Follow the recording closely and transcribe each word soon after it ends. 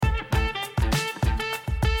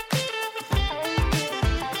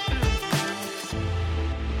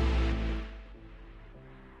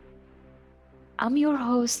I'm your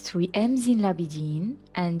host, Riem Zin Labidin,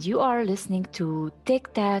 and you are listening to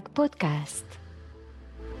Tech Tag Podcast.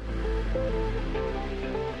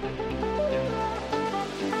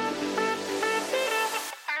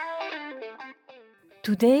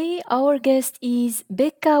 Today, our guest is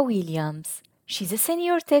Becca Williams. She's a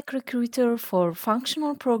senior tech recruiter for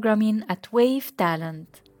functional programming at Wave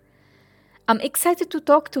Talent. I'm excited to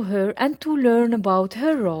talk to her and to learn about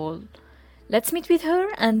her role. Let's meet with her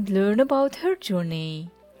and learn about her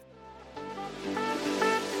journey.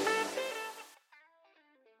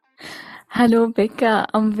 Hello, Becca.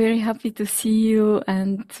 I'm very happy to see you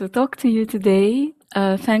and to talk to you today.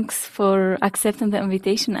 Thanks for accepting the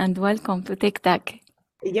invitation and welcome to TechTech.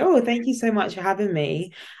 Yo, thank you so much for having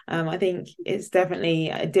me. I think it's definitely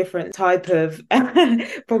a different type of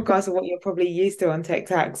podcast of what you're probably used to on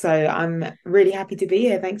TikTok. So I'm really happy to be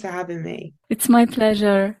here. Thanks for having me. It's my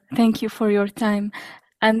pleasure. Thank you for your time.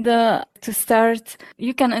 And to start,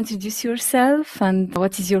 you can introduce yourself and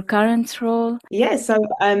what is your current role?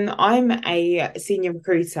 I'm a senior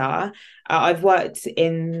recruiter. I've worked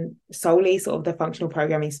in solely sort of the functional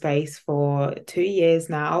programming space for 2 years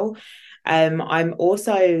now. I'm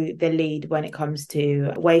also the lead when it comes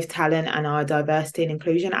to Wave Talent and our diversity and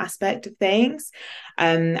inclusion aspect of things.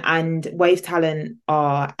 And Wave Talent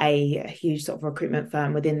are a huge sort of recruitment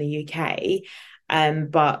firm within the UK.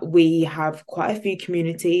 But we have quite a few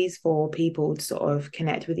communities for people to sort of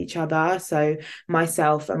connect with each other. So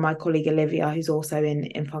myself and my colleague Olivia, who's also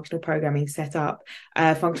in functional programming, set up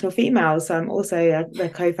Functional Females. So I'm also the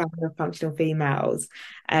co-founder of Functional Females.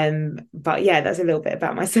 But yeah, that's a little bit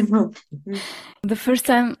about myself. The first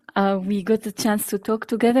time we got the chance to talk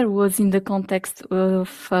together was in the context of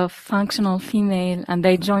functional female, and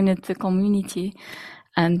I joined the community.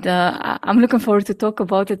 And I'm looking forward to talk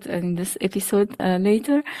about it in this episode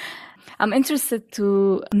later. I'm interested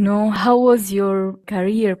to know how was your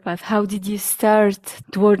career path? How did you start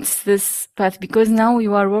towards this path? Because now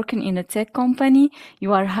you are working in a tech company,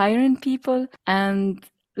 you are hiring people, and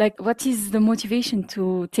like, what is the motivation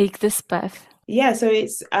to take this path? Yeah, so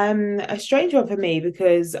it's a strange one for me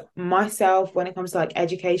because myself, when it comes to like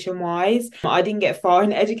education wise, I didn't get far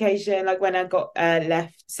in education. Like when I got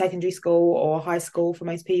left secondary school or high school for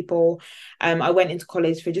most people, I went into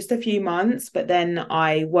college for just a few months, but then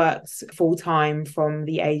I worked full time from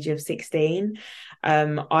the age of 16.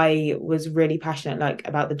 I was really passionate like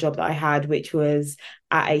about the job that I had, which was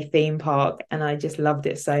at a theme park, and I just loved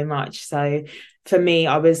it so much. So for me,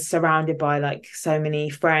 I was surrounded by like so many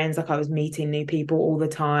friends, like I was meeting new people all the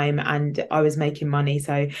time and I was making money.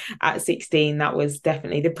 So at 16, that was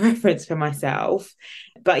definitely the preference for myself.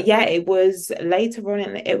 But yeah, it was later on,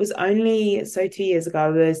 and it was only 2 years ago, I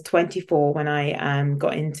was 24 when I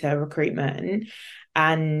got into recruitment.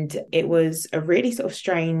 And it was a really sort of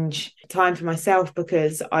strange time for myself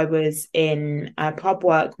because I was in pub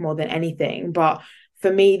work more than anything. But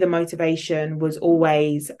for me, the motivation was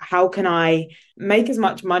always how can I make as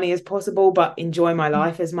much money as possible, but enjoy my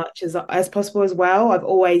life as much as possible as well. I've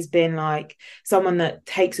always been like someone that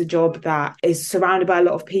takes a job that is surrounded by a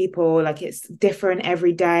lot of people, like it's different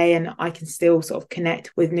every day, and I can still sort of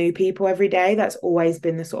connect with new people every day. That's always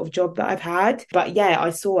been the sort of job that I've had. But yeah, I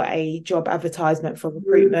saw a job advertisement for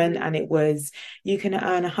recruitment, and it was you can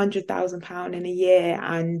earn £100,000 in a year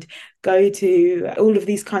and go to all of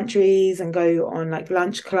these countries and go on like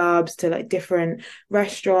lunch clubs to like different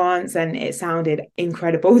restaurants, and it sounded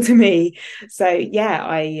incredible to me. So yeah,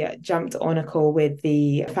 I jumped on a call with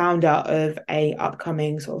the founder of a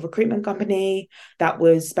upcoming sort of recruitment company that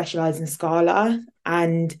was specialized in Scala.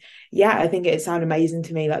 And yeah, I think it sounded amazing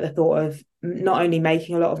to me, like the thought of not only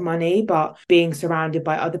making a lot of money, but being surrounded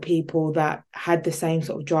by other people that had the same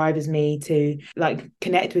sort of drive as me to like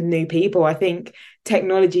connect with new people. I think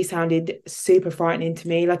technology sounded super frightening to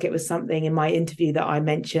me. Like it was something in my interview that I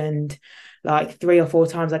mentioned like 3 or 4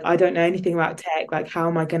 times. Like, I don't know anything about tech. Like, how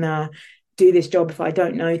am I gonna do this job if I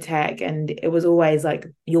don't know tech? And it was always like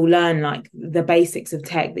you'll learn like the basics of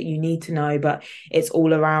tech that you need to know, but it's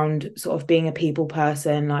all around sort of being a people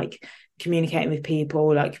person, like communicating with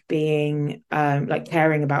people, like being like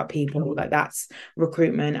caring about people. Like that's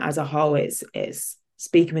recruitment as a whole. It's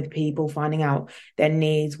speaking with people, finding out their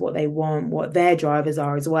needs, what they want, what their drivers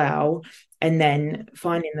are as well, and then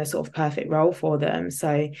finding the sort of perfect role for them.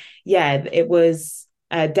 So yeah, it was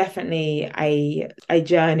definitely a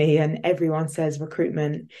journey, and everyone says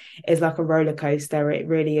recruitment is like a roller coaster. It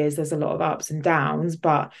really is. There's a lot of ups and downs,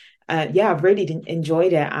 but yeah, I've really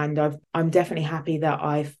enjoyed it, and I'm definitely happy that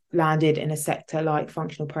I've landed in a sector like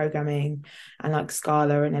functional programming and like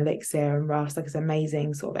Scala and Elixir and Rust. Like it's an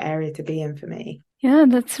amazing sort of area to be in for me. Yeah,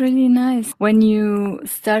 that's really nice. When you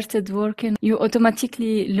started working, you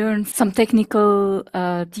automatically learned some technical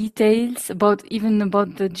details about even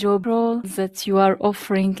about the job roles that you are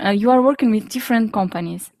offering. You are working with different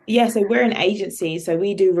companies. Yeah, so we're an agency, so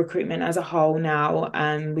we do recruitment as a whole now,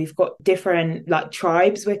 and we've got different like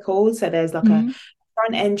tribes we're called. So there's like a Mm-hmm.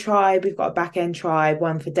 front end tribe, we've got a back end tribe,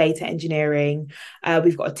 one for data engineering.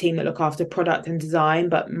 We've got a team that look after product and design,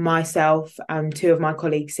 but myself and two of my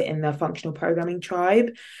colleagues sit in the functional programming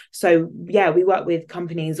tribe. So yeah, we work with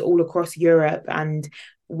companies all across Europe, and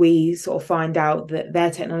we sort of find out that their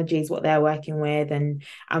technology is what they're working with, and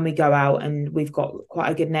we go out, and we've got quite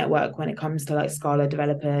a good network when it comes to like Scala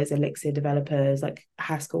developers, Elixir developers, like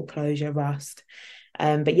Haskell, Clojure, Rust.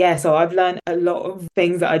 But yeah, so I've learned a lot of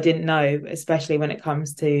things that I didn't know, especially when it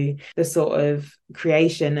comes to the sort of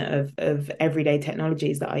creation of everyday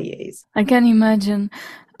technologies that I use. I can imagine,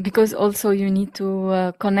 because also you need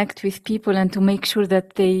to connect with people and to make sure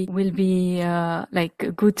that they will be like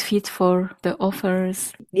a good fit for the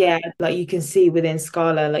offers. Yeah, like you can see within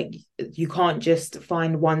Scala, like you can't just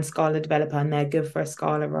find one Scala developer and they're good for a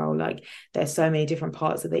Scala role. Like there's so many different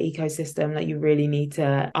parts of the ecosystem that you really need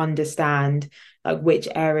to understand, like which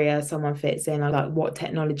area someone fits in, like what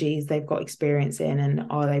technologies they've got experience in, and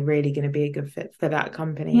are they really going to be a good fit for that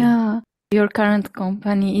company. Yeah. Your current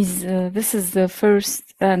company is, this is the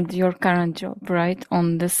first and your current job, right,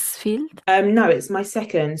 on this field? No, it's my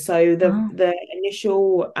second. So the Oh. the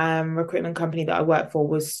initial recruitment company that I worked for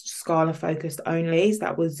was Scala focused only. So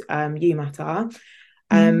that was UMatter.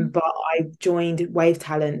 Mm. But I joined Wave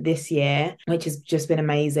Talent this year, which has just been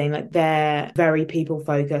amazing. Like they're very people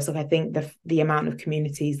focused. Like I think the amount of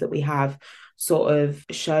communities that we have sort of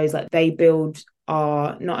shows like they build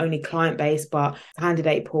our not only client base but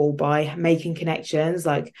candidate pool by making connections.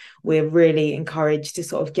 Like we're really encouraged to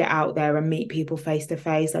sort of get out there and meet people face to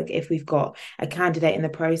face. Like if we've got a candidate in the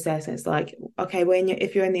process, it's like, okay,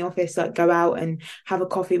 if you're in the office, like go out and have a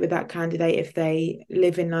coffee with that candidate if they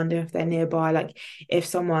live in London, if they're nearby. Like if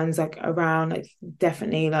someone's like around, like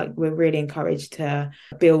definitely, like we're really encouraged to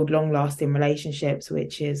build long lasting relationships,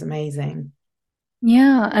 which is amazing.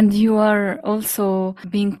 Yeah, and you are also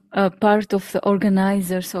being a part of the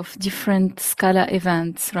organizers of different Scala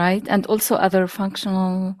events, right? And also other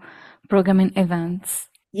functional programming events.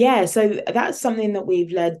 Yeah, so that's something that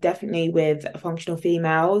we've led definitely with functional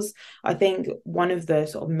females. I think one of the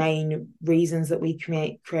sort of main reasons that we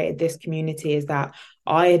created this community is that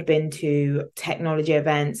I had been to technology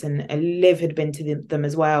events, and Liv had been to them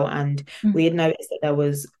as well. And we had noticed that there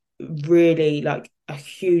was really like a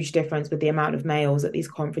huge difference with the amount of males at these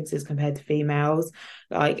conferences compared to females.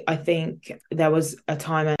 Like I think there was a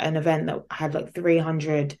time, an event that had like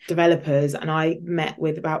 300 developers, and I met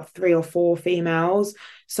with about three or four females.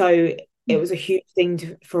 So it was a huge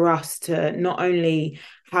thing for us to not only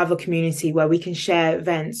have a community where we can share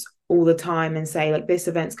events all the time and say like this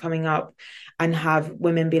event's coming up, and have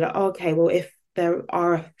women be like, oh, okay, well if there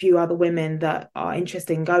are a few other women that are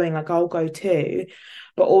interested in going, like I'll go too.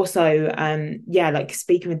 But also yeah, like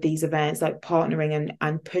speaking with these events, like partnering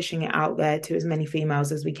and pushing it out there to as many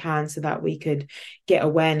females as we can, so that we could get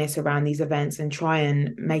awareness around these events and try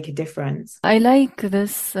and make a difference. I like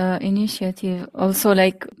this initiative. Also,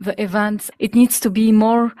 like the events, it needs to be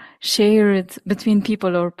more shared between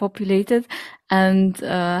people or populated, and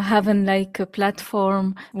having like a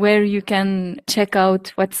platform where you can check out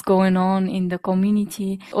what's going on in the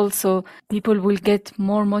community. Also, people will get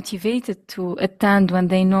more motivated to attend when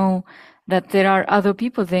they know that there are other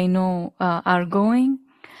people they know are going.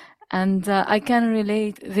 And I can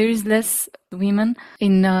relate. There is less women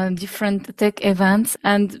in different tech events.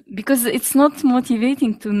 And because it's not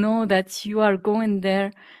motivating to know that you are going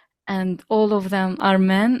there and all of them are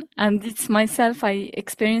men. And it's myself, I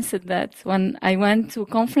experienced that when I went to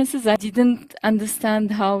conferences, I didn't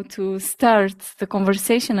understand how to start the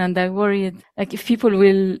conversation. And I worried, like, if people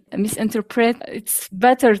will misinterpret, it's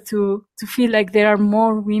better to feel like there are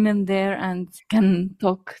more women there and can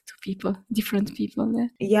talk to people, different people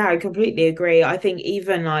there. Yeah, I completely agree. I think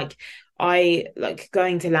even like I like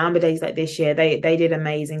going to Lambda Days like this year, they did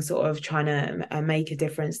amazing sort of trying to make a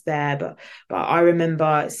difference there. But I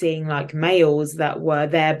remember seeing like males that were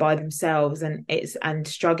there by themselves, and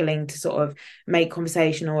struggling to sort of make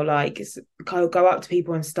conversation, or like go up to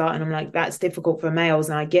people and start. And I'm like, that's difficult for males,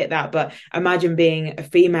 and I get that. But imagine being a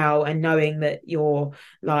female and knowing that you're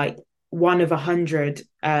like one of 100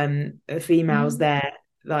 females Yeah. there.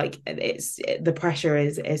 Like it's the pressure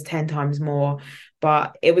is 10 times more.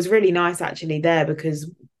 But it was really nice actually there, because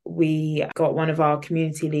we got one of our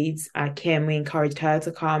community leads, Kim. We encouraged her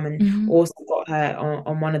to come, and Mhm. also got her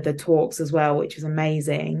on one of the talks as well, which was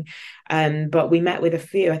amazing. But we met with a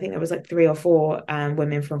few, I think there was like 3 or 4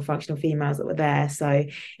 women from functional females that were there. So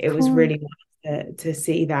it was Cool. really nice to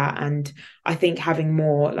see that. And I think having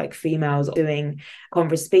more like females doing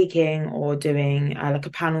conference speaking or doing like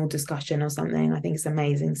a panel discussion or something, I think it's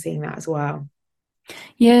amazing seeing that as well.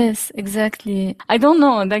 Yes, exactly. I don't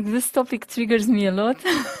know, like this topic triggers me a lot.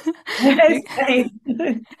 Yes, Be-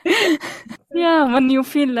 same. Yeah, when you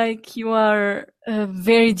feel like you are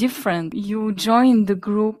very different, you join the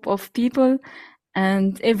group of people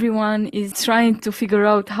and everyone is trying to figure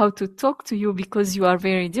out how to talk to you because you are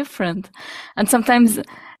very different. And sometimes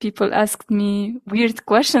people ask me weird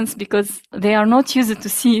questions because they are not used to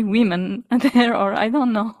see women there, or I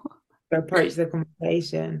don't know. Approach the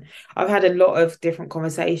conversation. I've had a lot of different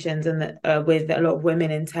conversations and with a lot of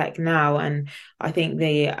women in tech now, and I think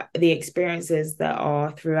the experiences that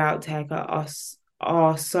are throughout tech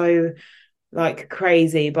are so like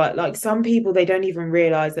crazy. But like some people, they don't even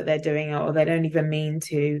realize that they're doing it, or they don't even mean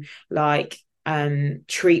to like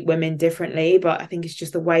treat women differently. But I think it's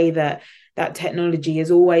just the way that technology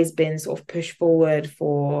has always been sort of pushed forward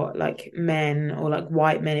for like men, or like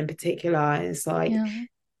white men in particular. And it's like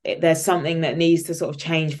Yeah. there's something that needs to sort of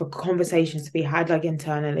change for conversations to be had like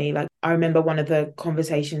internally. Like I remember one of the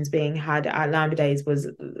conversations being had at Lambda Days was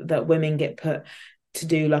that women get put to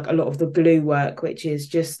do like a lot of the glue work, which is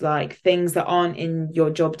just like things that aren't in your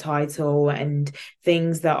job title, and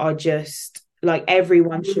things that are just like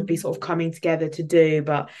everyone should be sort of coming together to do,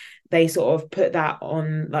 but they sort of put that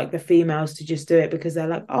on like the females to just do it because they're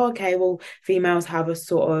like, oh, okay, well, females have a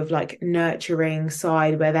sort of like nurturing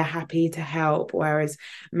side where they're happy to help, whereas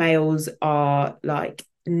males are like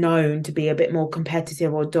known to be a bit more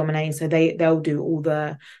competitive or dominating, so they'll do all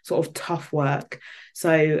the sort of tough work.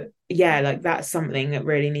 So yeah, like that's something that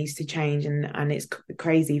really needs to change, and it's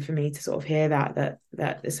crazy for me to sort of hear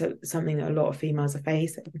that is something that a lot of females are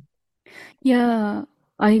facing. Yeah,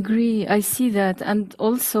 I agree. I see that. And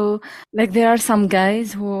also, like, there are some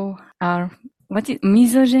guys who are,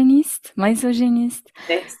 misogynist.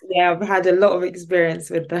 Yeah, I've had a lot of experience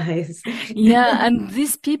with those. Yeah, and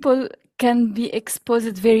these people can be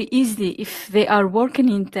exposed very easily if they are working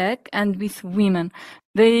in tech and with women.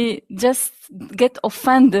 They just get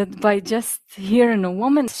offended by just hearing a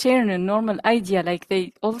woman sharing a normal idea like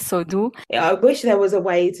they also do. Yeah, I wish there was a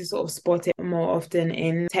way to sort of spot it more often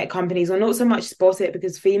in tech companies, or not so much spot it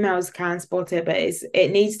because females can spot it, but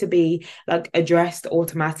it needs to be like addressed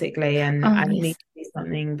automatically, Oh, and it yes. needs to be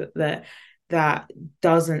something that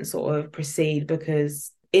doesn't sort of proceed,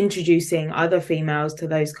 because introducing other females to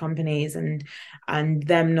those companies and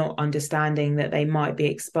them not understanding that they might be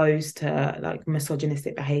exposed to like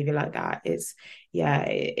misogynistic behavior like that is, yeah,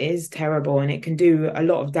 it is terrible, and it can do a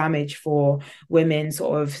lot of damage for women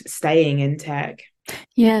sort of staying in tech.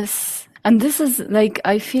 Yes. And this is like,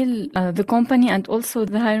 I feel the company and also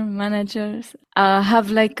the hiring managers have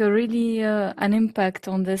like a really an impact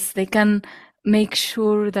on this. They can make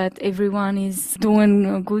sure that everyone is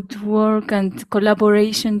doing good work and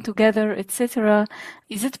collaboration together, etc.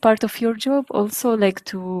 Is it part of your job also, like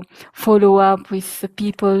to follow up with the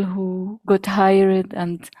people who got hired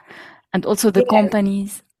and also the Yeah,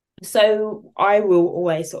 companies? so I will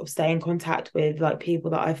always sort of stay in contact with like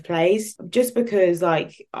people that I've placed, just because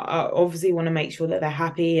like I obviously want to make sure that they're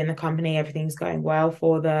happy in the company, everything's going well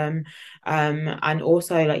for them. And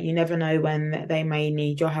also like you never know when they may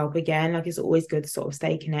need your help again. Like it's always good to sort of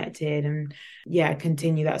stay connected and yeah,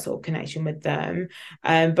 continue that sort of connection with them.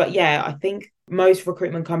 But yeah, I think most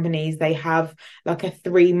recruitment companies, they have like a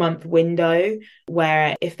 3 month window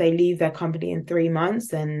where if they leave their company in 3 months,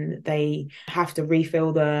 then they have to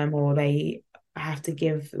refill them, or they have to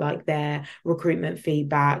give like their recruitment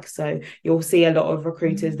feedback. So you'll see a lot of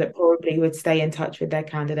recruiters Mm. that probably would stay in touch with their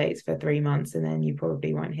candidates for 3 months, and then you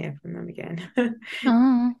probably won't hear from them again.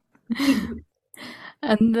 Ah.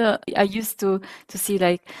 And I used to see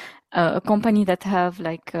like a company that have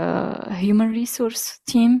like a human resource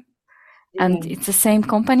team, and Yeah. it's the same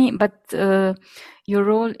company, but your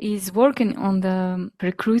role is working on the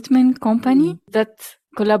recruitment company Mm. that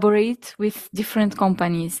collaborate with different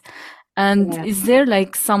companies. And Yeah. is there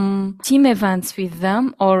like some team events with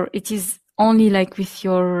them, or it is only like with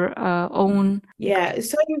your own? Yeah,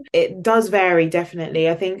 so it does vary definitely.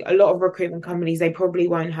 I think a lot of recruitment companies, they probably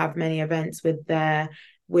won't have many events with their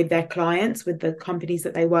clients, with the companies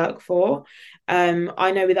that they work for.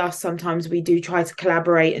 I know with us sometimes we do try to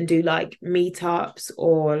collaborate and do like meetups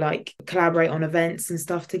or like collaborate on events and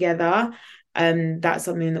stuff together. That's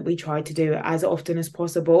something that we try to do as often as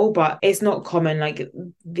possible, but it's not common. Like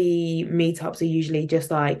the meetups are usually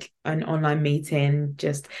just like an online meeting,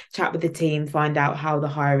 just chat with the team, find out how the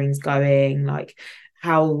hiring's going, like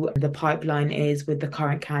how the pipeline is with the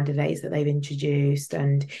current candidates that they've introduced,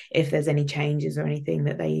 and if there's any changes or anything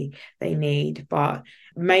that they need. But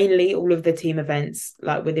mainly all of the team events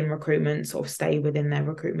like within recruitment sort of stay within their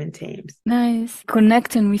recruitment teams. Nice.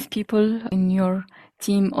 Connecting with people in your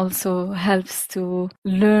team also helps to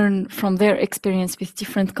learn from their experience with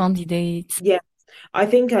different candidates. Yeah, I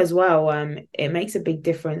think as well, it makes a big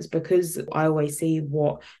difference because I always see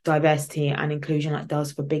what diversity and inclusion like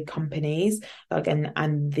does for big companies, like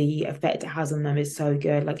and the effect it has on them is so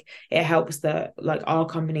good. Like it helps that like our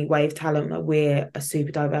company, Wave Talent, that we're a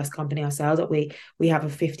super diverse company ourselves. Like we have a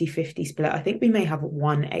 50-50 split. I think we may have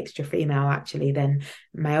one extra female actually than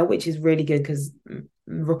male, which is really good because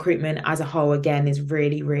recruitment as a whole again is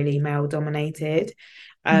really, really male dominated.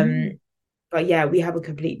 Mm. Um, but yeah, we have a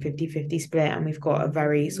complete 50-50 split, and we've got a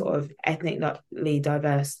very sort of ethnically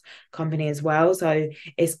diverse company as well. So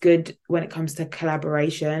it's good when it comes to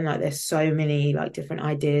collaboration. Like there's so many like different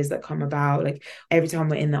ideas that come about. Like every time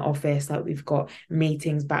we're in the office, like we've got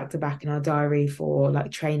meetings back to back in our diary for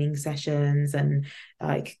like training sessions and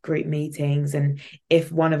like group meetings. And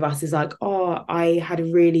if one of us is like, oh, I had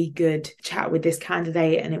a really good chat with this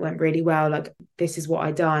candidate and it went really well, like this is what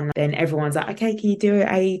I done, then everyone's like, okay, can you do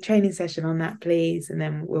a training session on that, please? And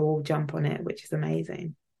then we'll all jump on it, which is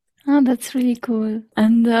amazing. Oh, that's really cool.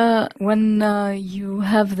 And when you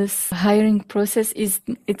have this hiring process, is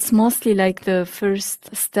it's mostly like the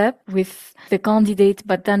first step with the candidate,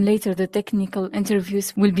 but then later the technical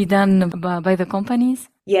interviews will be done by the companies?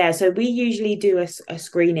 Yeah, so we usually do a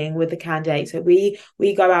screening with the candidates. So we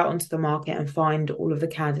go out onto the market and find all of the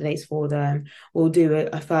candidates for them. We'll do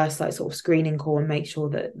a first like sort of screening call and make sure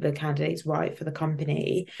that the candidate's right for the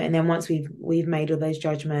company. And then once we've made all those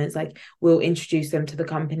judgments, like we'll introduce them to the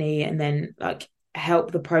company and then like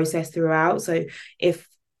help the process throughout. So if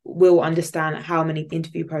we'll understand how many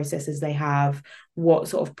interview processes they have, what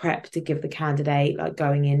sort of prep to give the candidate like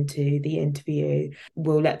going into the interview.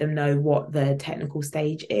 We'll let them know what the technical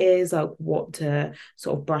stage is, like what to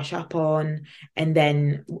sort of brush up on. And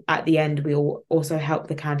then at the end, we'll also help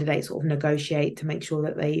the candidate sort of negotiate to make sure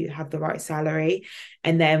that they have the right salary.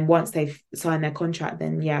 And then once they've signed their contract,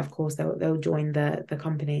 then yeah, of course they'll join the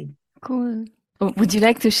company. Cool. Would you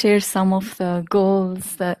like to share some of the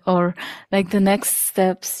goals that, or like the next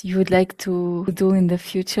steps you would like to do in the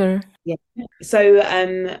future? Yeah.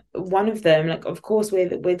 So one of them, like of course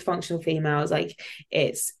with functional females, like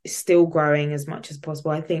it's still growing as much as possible.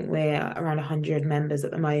 I think we're around 100 members at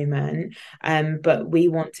the moment. But we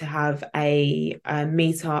want to have a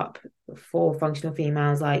meetup for functional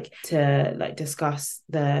females, like to like discuss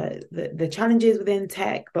the challenges within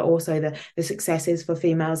tech, but also the successes for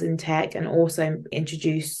females in tech, and also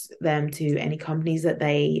introduce them to any companies that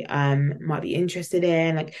they might be interested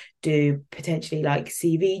in, like do potentially like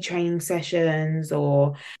CV training sessions,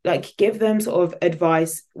 or like give them sort of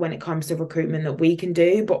advice when it comes to recruitment that we can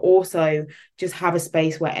do, but also just have a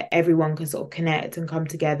space where everyone can sort of connect and come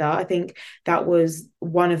together. I think that was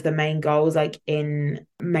one of the main goals, like in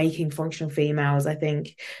making functional females. I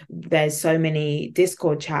think there's so many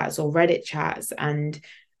Discord chats or Reddit chats, and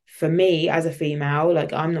for me as a female,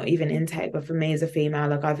 like I'm not even in tech, but for me as a female,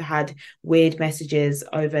 like I've had weird messages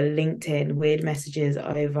over LinkedIn, weird messages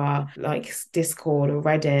over like Discord or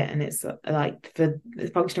Reddit, and it's like for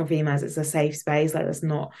functional females, it's a safe space. Like that's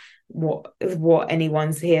not what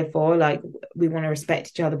anyone's here for. Like we want to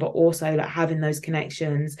respect each other, but also like having those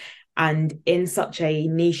connections. And in such a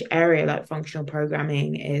niche area like functional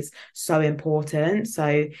programming is so important.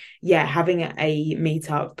 So yeah, having a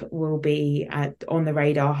meetup will be on the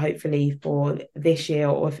radar hopefully for this year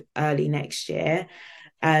or early next year.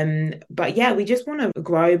 But yeah, we just want to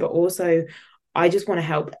grow, but also I just want to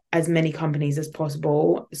help as many companies as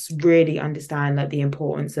possible really understand like the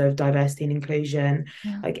importance of diversity and inclusion.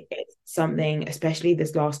 Yeah. Like it's something, especially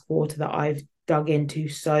this last quarter, that I've dug into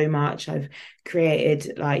so much. I've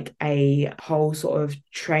created like a whole sort of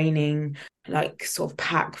training like sort of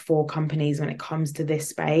pack for companies when it comes to this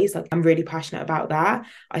space. Like I'm really passionate about that.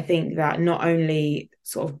 I think that not only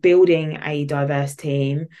sort of building a diverse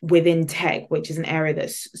team within tech, which is an area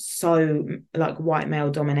that's so like white male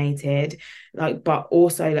dominated, like but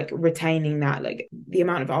also like retaining that, like the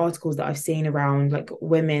amount of articles that I've seen around like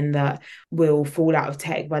women that will fall out of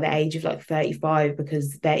tech by the age of like 35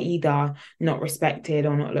 because they're either not respected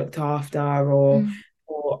or not looked after, or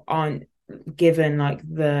Mm. aren't given like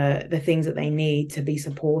the things that they need to be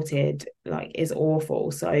supported like is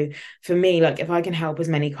awful. So for me, like if I can help as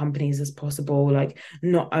many companies as possible, like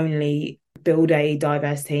not only build a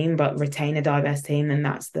diverse team but retain a diverse team, then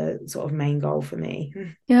that's the sort of main goal for me.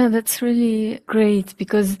 Yeah, that's really great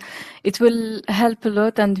because it will help a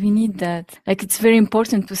lot and we need that. Like it's very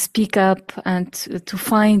important to speak up and to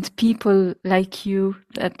find people like you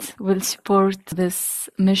that will support this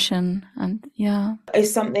mission. And yeah.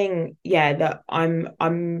 It's something, yeah, that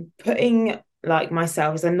I'm putting like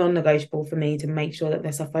myself as a non-negotiable for me to make sure that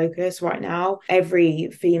there's a focus right now.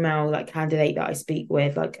 Every female like candidate that I speak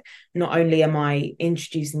with, like not only am I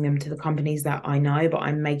introducing them to the companies that I know, but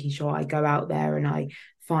I'm making sure I go out there and I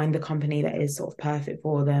find the company that is sort of perfect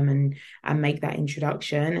for them and make that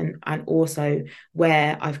introduction. And also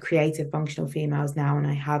where I've created functional females now and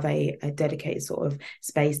I have a dedicated sort of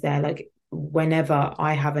space there, like whenever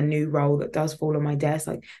I have a new role that does fall on my desk,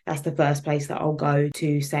 like that's the first place that I'll go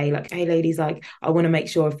to say, like, hey ladies, like I want to make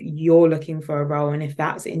sure if you're looking for a role and if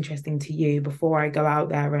that's interesting to you, before I go out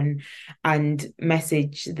there and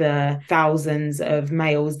message the thousands of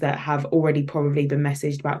males that have already probably been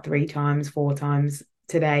messaged about 3 times, 4 times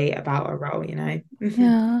today about a role, you know.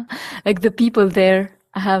 Yeah, like the people there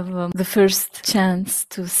have the first chance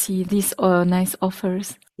to see these nice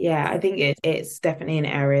offers. Yeah, I think it's definitely an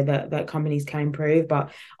area that companies can improve,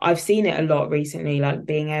 but I've seen it a lot recently, like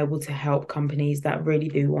being able to help companies that really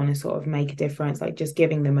do want to sort of make a difference, like just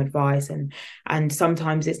giving them advice and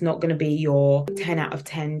sometimes it's not going to be your 10 out of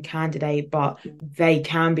 10 candidate, but they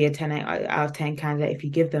can be a 10 out of 10 candidate if you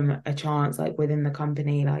give them a chance, like within the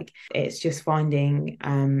company. Like it's just finding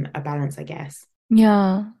a balance, I guess.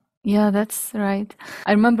 Yeah, yeah, that's right.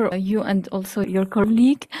 I remember you and also your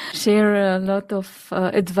colleague share a lot of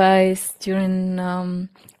advice during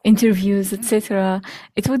interviews, etc.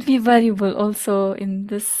 It would be valuable also in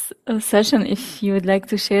this session if you would like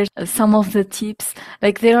to share some of the tips.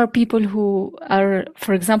 Like there are people who are,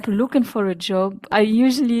 for example, looking for a job. I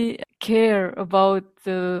usually care about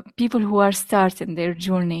the people who are starting their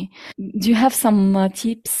journey. Do you have some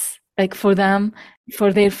tips like for them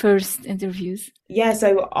for their first interviews? Yeah,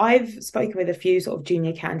 so I've spoken with a few sort of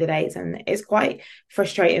junior candidates, and it's quite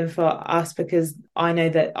frustrating for us because I know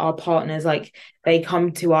that our partners, like, they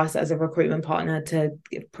come to us as a recruitment partner to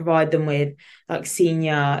provide them with like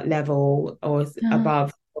senior level or Yeah.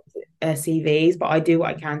 above CVs, but I do what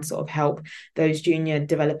I can to sort of help those junior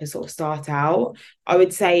developers sort of start out. I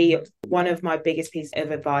would say one of my biggest pieces of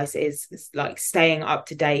advice is like staying up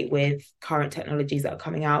to date with current technologies that are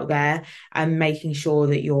coming out there and making sure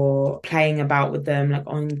that you're playing about with them, like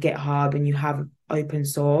on GitHub, and you have open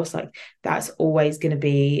source. Like that's always going to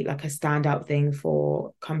be like a standout thing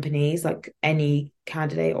for companies, like any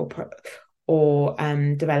candidate or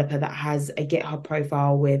developer that has a GitHub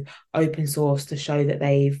profile with open source to show that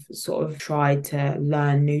they've sort of tried to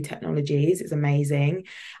learn new technologies is amazing.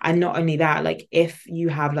 And not only that, like if you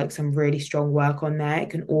have like some really strong work on there, it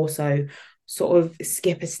can also sort of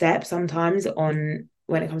skip a step sometimes on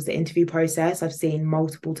when it comes to interview process. I've seen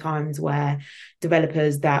multiple times where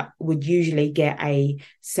developers that would usually get a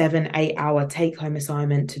 7-8 hour take home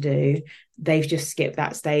assignment to do, they've just skipped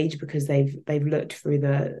that stage because they've looked through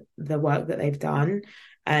the work that they've done.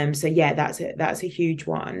 So yeah, that's a huge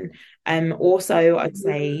one. Also I'd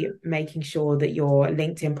say making sure that your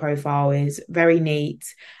LinkedIn profile is very neat.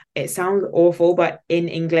 It sounds awful, but in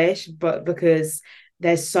English, but because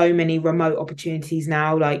there's so many remote opportunities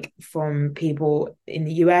now, like from people in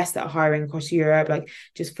the US that are hiring across Europe, like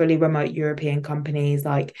just fully remote European companies,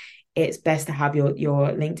 like it's best to have your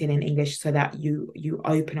LinkedIn in English so that you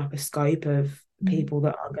open up a scope of people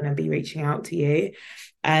that are going to be reaching out to you.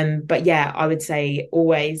 But yeah, I would say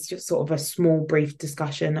always just sort of a small brief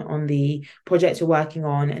discussion on the project you're working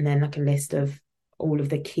on and then like a list of all of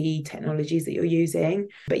the key technologies that you're using.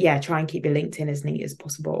 But yeah, try and keep your LinkedIn as neat as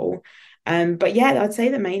possible. But yeah, I'd say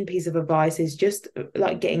the main piece of advice is just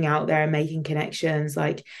like getting out there and making connections,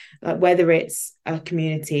 like whether it's a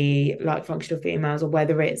community like functional females or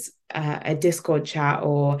whether it's a Discord chat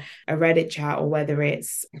or a Reddit chat or whether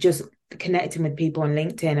it's just connecting with people on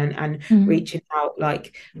LinkedIn and Mhm. reaching out.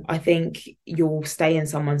 Like I think you'll stay in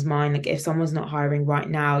someone's mind. Like if someone's not hiring right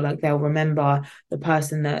now, like they'll remember the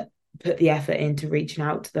person that put the effort into reaching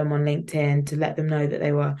out to them on LinkedIn to let them know that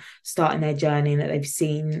they were starting their journey and that they've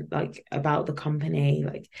seen like about the company.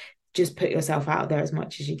 Like just put yourself out there as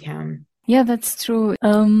much as you can. Yeah, that's true.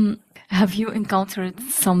 Have you encountered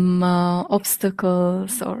some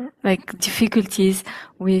obstacles or like difficulties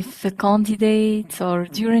with the candidates or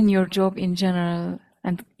during your job in general?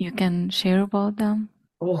 And you can share about them?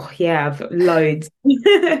 Oh yeah, I've loads.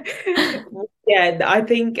 Yeah, I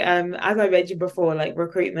think as I mentioned before, like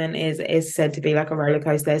recruitment is said to be like a roller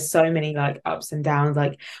coaster. There's so many like ups and downs.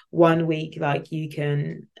 Like one week, like you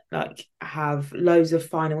can like have loads of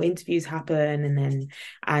final interviews happen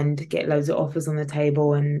and get loads of offers on the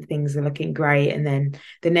table and things are looking great. And then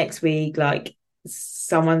the next week, like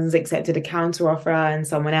someone's accepted a counter offer and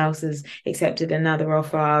someone else has accepted another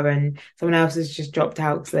offer and someone else has just dropped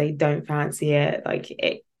out because they don't fancy it. Like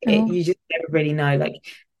Oh, you just never really know. Like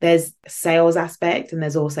there's sales aspect and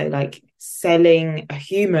there's also like selling a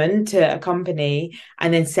human to a company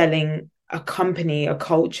and then selling a company, a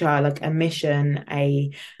culture, like a mission, a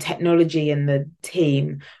technology in the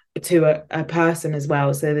team to a person as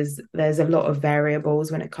well. So there's a lot of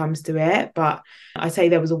variables when it comes to it. But I say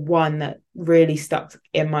there was a one that really stuck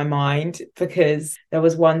in my mind because there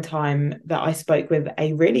was one time that I spoke with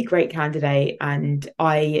a really great candidate and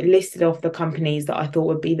I listed off the companies that I thought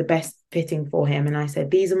would be the best fitting for him. And I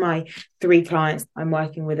said, these are my three clients I'm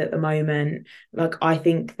working with at the moment. Like, I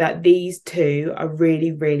think that these two are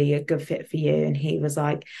really, really a good fit for you. And he was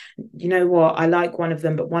like, you know what? I like one of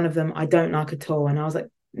them, but one of them I don't like at all. And I was like,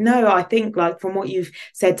 no, I think like from what you've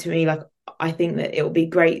said to me, like I think that it will be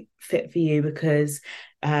great fit for you because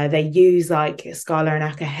they use like Scala and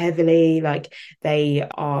Akka heavily. Like they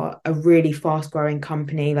are a really fast growing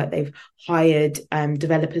company. Like they've hired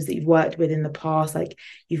developers that you've worked with in the past. Like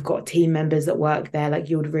you've got team members that work there. Like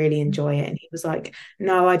you would really enjoy it. And he was like,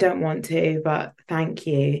 no, I don't want to, but thank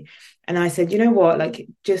you. And I said, you know what? Like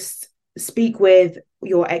just speak with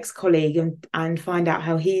your ex-colleague and find out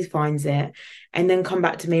how he finds it and then come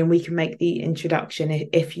back to me and we can make the introduction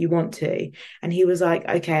if you want to. And he was like,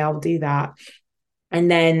 okay, I'll do that. And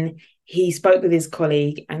then he spoke with his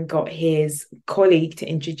colleague and got his colleague to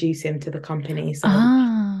introduce him to the company. So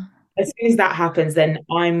ah, as soon as that happens, then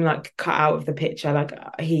I'm like cut out of the picture. Like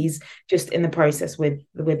he's just in the process with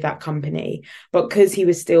that company. But because he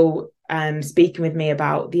was still speaking with me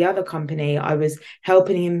about the other company, I was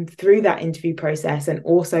helping him through that interview process and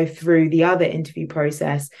also through the other interview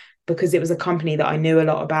process because it was a company that I knew a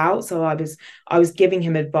lot about. So I was giving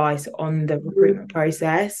him advice on the recruitment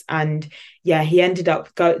process. And yeah, he ended up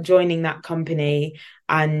joining that company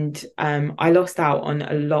and I lost out on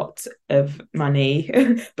a lot of money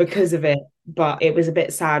because of it. But it was a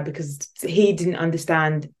bit sad because he didn't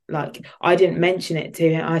understand. Like I didn't mention it to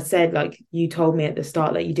him. I said, like, you told me at the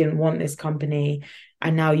start that you didn't want this company,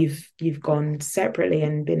 and now you've gone separately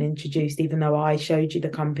and been introduced, even though I showed you the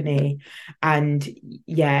company. And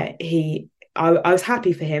yeah, I was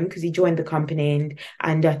happy for him because he joined the company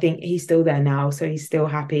and I think he's still there now, so he's still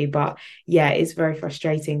happy. But yeah, it's very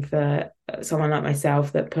frustrating for someone like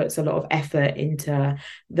myself that puts a lot of effort into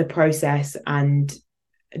the process and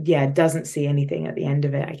yeah, doesn't see anything at the end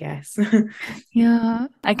of it, I guess. yeah.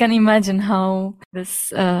 I can imagine how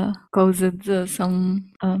this caused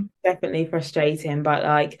some. Definitely frustrating, but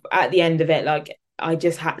like at the end of it, like I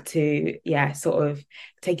just had to, yeah, sort of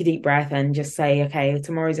take a deep breath and just say, okay,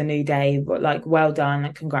 tomorrow's a new day, but like, well done,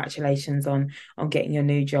 like, congratulations on getting your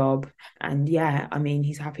new job. And yeah, I mean,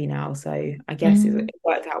 he's happy now, so I guess it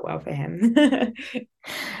worked out well for him.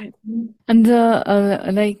 And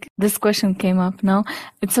like this question came up now.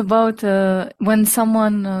 It's about when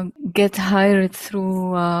someone get hired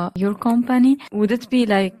through your company. Would it be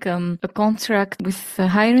like a contract with the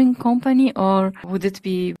hiring company, or would it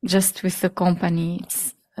be just with the company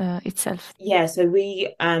itself? Yeah, so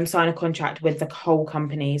we sign a contract with the whole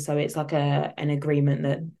company. So it's like an agreement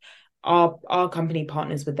that our company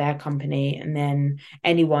partners with their company, and then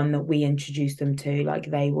anyone that we introduce them to, like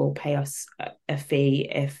they will pay us a fee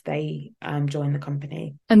if they join the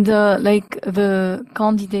company. And like the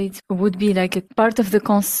candidate would be like a part of the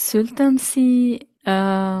consultancy,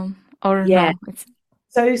 or Yeah. no? It's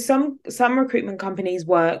So some recruitment companies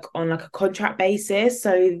work on like a contract basis.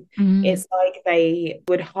 So mm. it's like they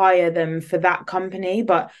would hire them for that company,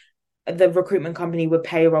 but the recruitment company would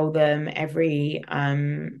payroll them every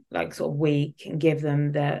like sort of week and give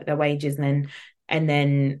them their wages and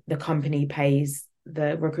then the company pays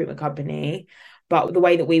the recruitment company. But the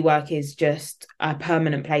way that we work is just a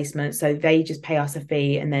permanent placement. So they just pay us a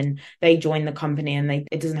fee and then they join the company and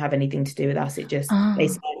it doesn't have anything to do with us. It just Ah.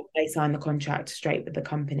 they sign the contract straight with the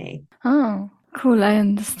company. Oh, cool. I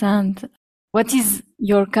understand. What is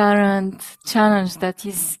your current challenge that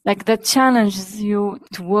is like that challenges you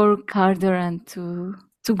to work harder and to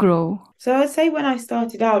grow? So I'd say when I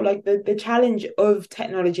started out, like the challenge of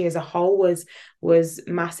technology as a whole was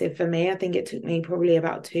massive for me. I think it took me probably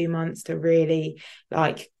about 2 months to really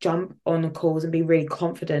like jump on the calls and be really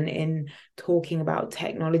confident in talking about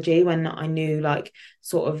technology when I knew like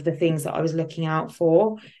sort of the things that I was looking out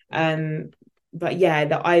for. But yeah,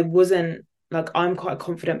 that I wasn't like I'm quite a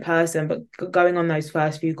confident person, but going on those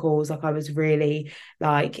first few calls, like I was really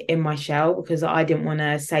like in my shell because I didn't want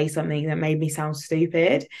to say something that made me sound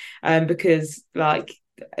stupid. Because like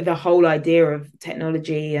the whole idea of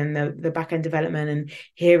technology and the back end development and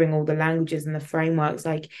hearing all the languages and the frameworks,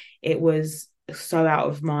 like it was so out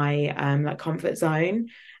of my like comfort zone.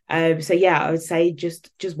 So yeah, I would say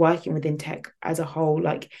just working within tech as a whole,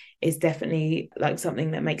 like is definitely like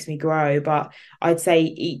something that makes me grow. But I'd say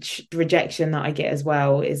each rejection that I get as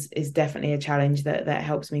well is definitely a challenge that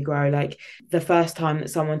helps me grow. Like the first time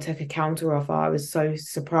that someone took a counter offer, I was so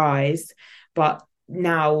surprised. But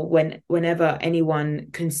now whenever anyone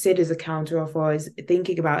considers a counter offer or is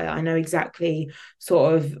thinking about it, I know exactly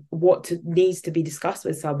sort of needs to be discussed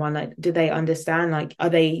with someone. Like, do they understand? Like, are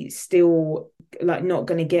they still like not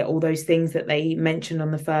going to get all those things that they mentioned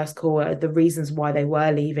on the first call, the reasons why they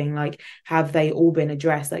were leaving? Like, have they all been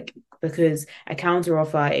addressed? Like, because a counter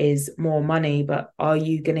offer is more money, but are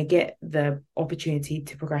you going to get the opportunity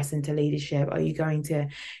to progress into leadership? Are you going to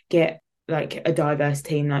get like a diverse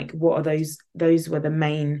team? Like, what are those were the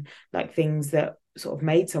main like things that sort of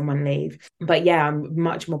made someone leave. But yeah, I'm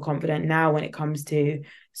much more confident now when it comes to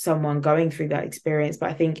someone going through that experience. But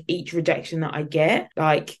I think each rejection that I get,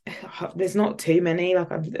 like there's not too many. Like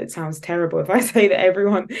it sounds terrible if I say that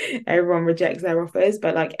everyone rejects their offers,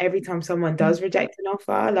 but like every time someone does reject an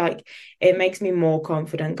offer, like it makes me more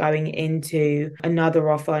confident going into another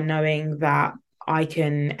offer, knowing that I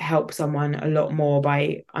can help someone a lot more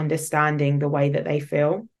by understanding the way that they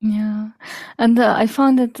feel. Yeah. And I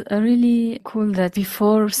found it really cool that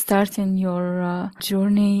before starting your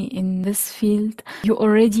journey in this field, you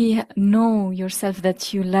already know yourself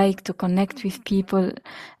that you like to connect with people,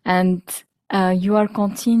 and you are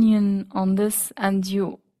continuing on this, and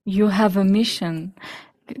you have a mission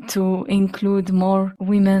to include more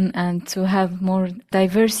women and to have more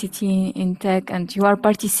diversity in tech, and you are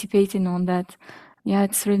participating on that. Yeah,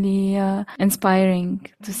 it's really inspiring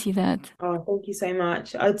to see that. Oh, thank you so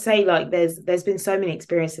much. I'd say like there's been so many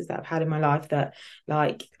experiences that I've had in my life that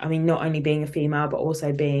like I mean not only being a female but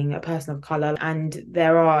also being a person of color, and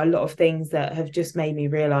there are a lot of things that have just made me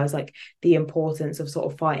realize like the importance of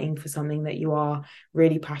sort of fighting for something that you are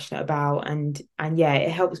really passionate about, and yeah,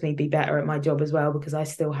 it helps me be better at my job as well because I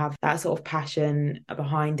still have that sort of passion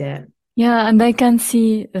behind it. Yeah, and I can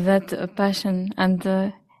see that passion,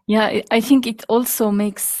 and yeah, I think it also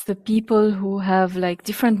makes the people who have like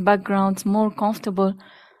different backgrounds more comfortable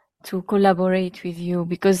to collaborate with you,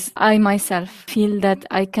 because I myself feel that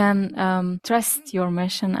I can trust your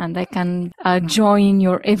mission, and I can join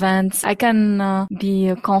your events. I can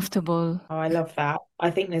be comfortable. Oh, I love that. I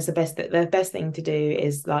think there's the best thing to do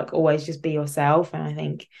is like always just be yourself. And I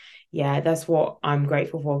think, yeah, that's what I'm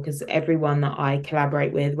grateful for because everyone that I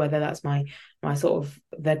collaborate with, whether that's my sort of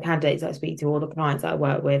the candidates I speak to or the clients that I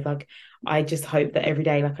work with, like I just hope that every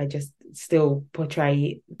day, like I just still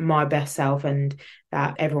portray my best self and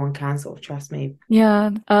that everyone can sort of trust me.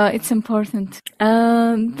 Yeah, it's important.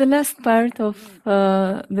 The last part of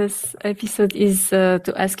this episode is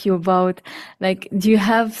to ask you about, like, do you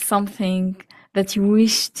have something that you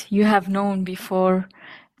wished you have known before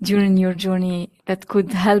during your journey that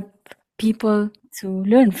could help people to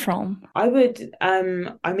learn from? I would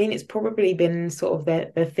I mean it's probably been sort of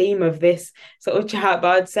the theme of this sort of chat,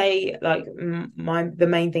 but I'd say like the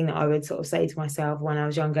main thing that I would sort of say to myself when I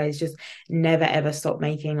was younger is just never ever stop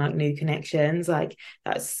making like new connections. Like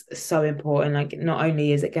that's so important. Like not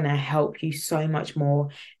only is it going to help you so much more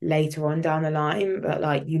later on down the line, but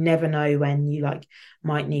like you never know when you like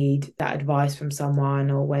might need that advice from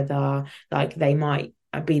someone or whether like they might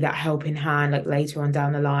be that helping hand like later on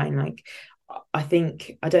down the line. Like I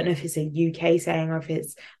think I don't know if it's a UK saying or if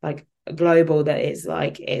it's like global, that it's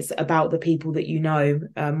like it's about the people that you know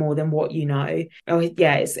more than what you know. Oh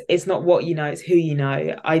yeah, it's not what you know, it's who you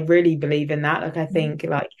know. I really believe in that. Like I think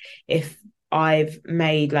like if I've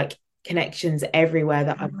made like connections everywhere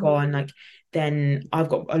that I've gone, like then I've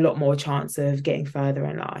got a lot more chance of getting further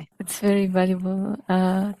in life. It's very valuable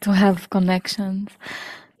to have connections,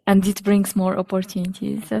 and it brings more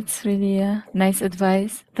opportunities. That's really nice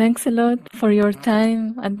advice. Thanks a lot for your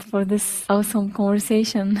time and for this awesome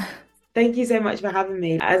conversation. Thank you so much for having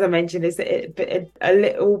me. As I mentioned, it's a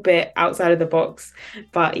little bit outside of the box,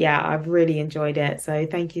 but yeah, I've really enjoyed it. So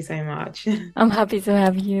thank you so much. I'm happy to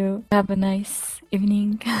have you. Have a nice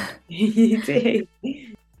evening. You too.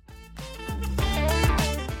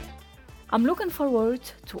 I'm looking forward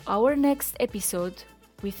to our next episode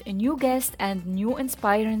with a new guest and new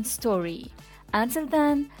inspiring story. Until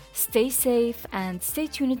then, stay safe and stay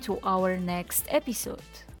tuned to our next episode.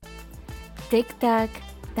 Tic Tac,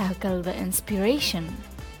 tackle the inspiration.